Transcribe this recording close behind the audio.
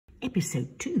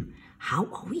Episode 2. How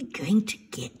are we going to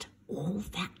get all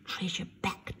that treasure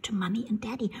back to Mummy and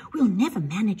Daddy? We'll never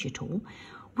manage it all.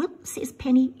 Well, says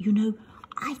Penny, you know,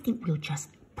 I think we'll just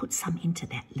put some into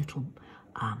that little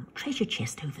treasure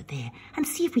chest over there and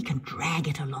see if we can drag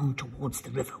it along towards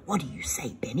the river. What do you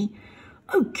say, Benny?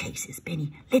 Okay, says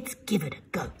Benny, let's give it a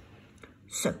go.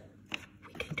 So,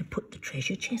 we're going to put the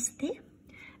treasure chest there,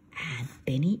 and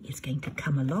Benny is going to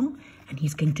come along and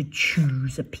he's going to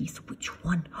choose a piece. Which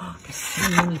one? Oh, there's so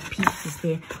many pieces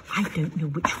there. I don't know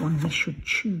which one we should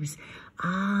choose.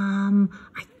 I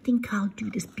think I'll do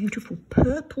this beautiful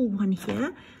purple one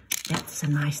here. That's a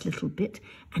nice little bit.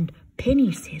 And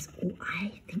Penny says, oh,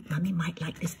 I think Mummy might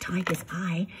like this tiger's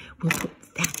eye. We'll put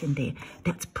that in there.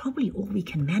 That's probably all we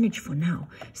can manage for now.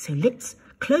 So let's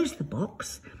close the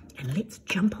box and let's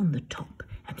jump on the top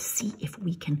and see if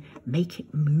we can make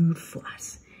it move for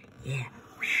us. Yeah.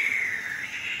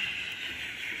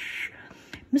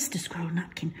 Mr. Squirrel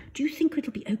Nutkin, do you think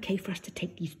it'll be okay for us to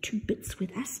take these 2 bits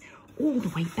with us all the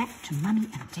way back to Mummy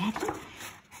and Daddy?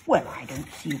 Well, I don't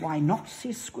see why not,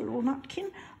 says Squirrel Nutkin.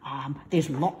 There's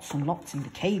lots and lots in the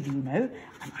cave, you know,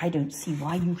 and I don't see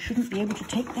why you shouldn't be able to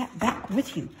take that back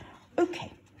with you.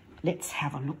 Okay, let's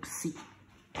have a look-see.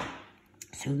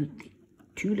 So the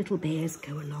 2 little bears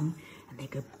go along and they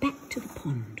go back to the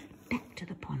pond,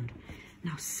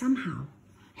 Now somehow,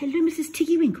 hello, Mrs.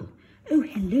 Tiggywinkle. Oh,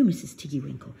 hello, Mrs.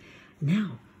 Tiggywinkle.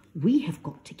 Now, we have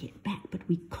got to get back, but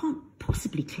we can't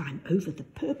possibly climb over the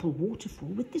purple waterfall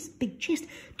with this big chest.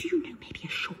 Do you know maybe a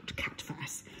shortcut for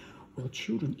us? Well,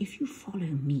 children, if you follow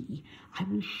me, I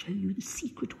will show you the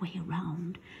secret way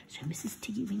around. So Mrs.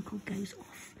 Tiggywinkle goes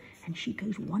off and she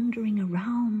goes wandering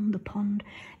around the pond,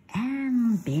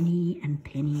 and Benny and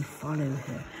Penny follow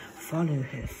her.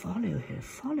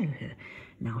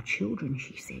 Now, children,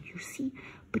 she said, you see,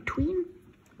 between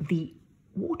the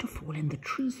waterfall and the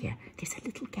tree here, there's a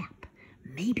little gap.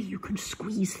 Maybe you can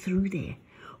squeeze through there.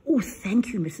 Oh,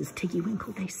 thank you, Mrs.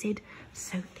 Tiggywinkle, they said.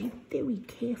 So they very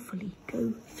carefully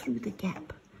go through the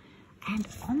gap. And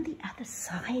on the other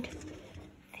side,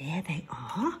 there they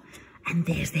are. And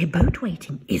there's their boat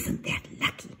waiting. Isn't that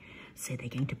lucky? So they're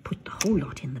going to put the whole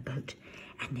lot in the boat.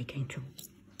 And they're going to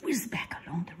whiz back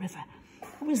along the river.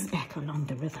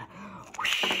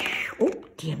 Oh,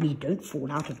 dear me, don't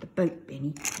fall out of the boat,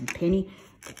 Benny and Penny.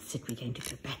 That's it, we're going to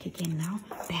go back again now.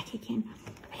 Back again.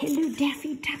 Hello,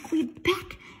 Daffy Duck, we're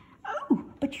back. Oh,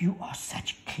 but you are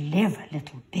such clever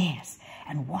little bears.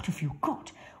 And what have you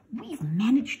got? We've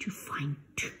managed to find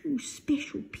 2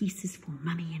 special pieces for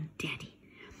Mummy and Daddy.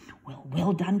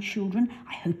 Well done, children.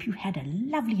 I hope you had a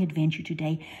lovely adventure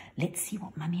today. Let's see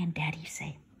what Mummy and Daddy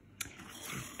say.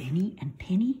 So Benny and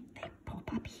Penny, they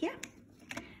pop up here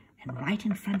and right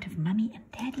in front of Mummy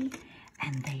and Daddy,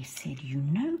 and they said, you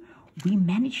know, we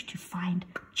managed to find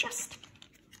just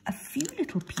a few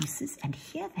little pieces, and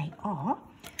here they are.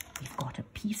 We've got a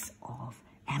piece of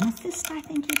amethyst, I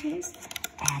think it is,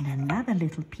 and another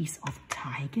little piece of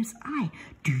tiger's eye.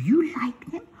 Do you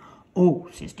like them? Oh,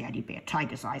 says Daddy Bear,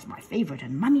 tiger's eye is my favorite,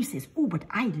 and Mummy says, oh, but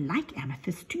I like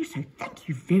amethyst too, so thank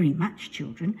you very much,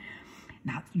 children.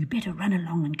 Now, you better run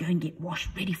along and go and get washed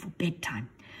ready for bedtime.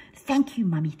 Thank you,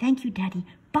 Mummy. Thank you, Daddy.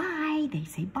 Bye. They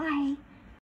say bye.